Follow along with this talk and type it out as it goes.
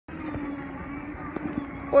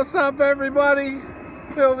What's up, everybody?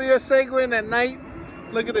 We'll be segwaying at night.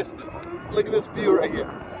 Look at it. Look at this view right here.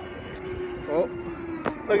 Oh,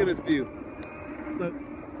 look at this view. Look,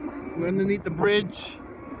 we're underneath the bridge.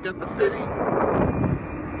 Got the city.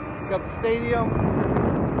 Got the stadium.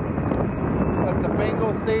 That's the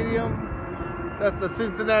Bengal Stadium. That's the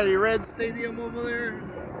Cincinnati Reds Stadium over there.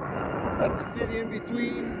 That's the city in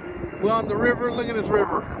between. We're on the river. Look at this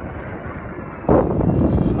river.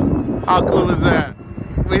 How cool is that?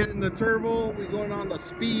 We're hitting the turbo. We're going on the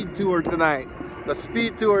speed tour tonight. The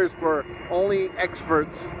speed tour is for only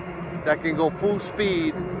experts that can go full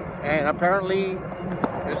speed. And apparently,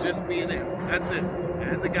 it's just me and him. That's it.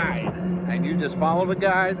 And the guide. And you just follow the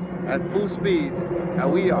guide at full speed.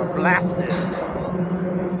 And we are blasted.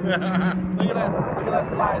 Look at that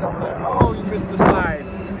slide over there. Oh, you missed the slide.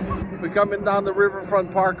 We're coming down the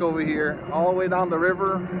Riverfront Park over here. All the way down the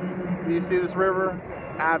river. Do you see this river?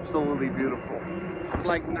 Absolutely beautiful. It's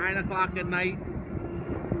like 9 o'clock at night.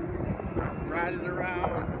 Riding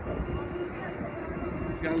around.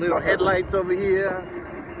 Got little headlights over here.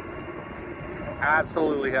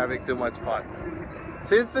 Absolutely having too much fun.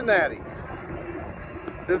 Cincinnati.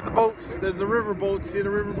 There's the boats. There's the river boats. See the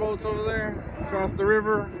river boats over there? Across the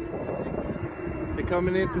river. They're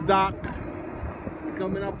coming into dock. They're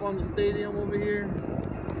coming up on the stadium over here.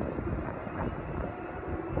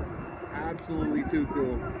 Absolutely too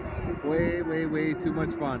cool. Way, way, way too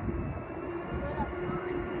much fun.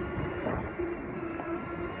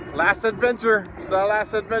 Last adventure. It's our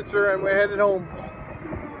last adventure and we're headed home.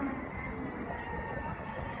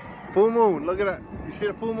 Full moon. Look at that. You see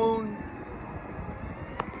the full moon?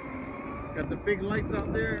 Got the big lights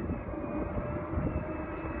out there.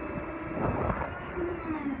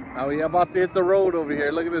 Oh, we're about to hit the road over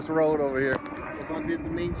here. Look at this road over here. We're about to hit the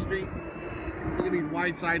main street. Look at these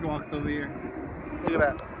wide sidewalks over here. Look at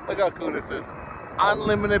that. Look how cool this is.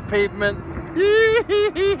 Unlimited pavement. There's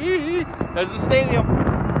the stadium.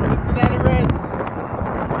 Cincinnati Reds.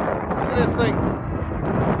 Look at this thing.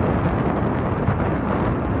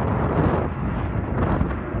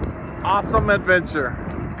 Awesome adventure.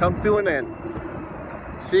 Come to an end.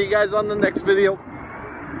 See you guys on the next video.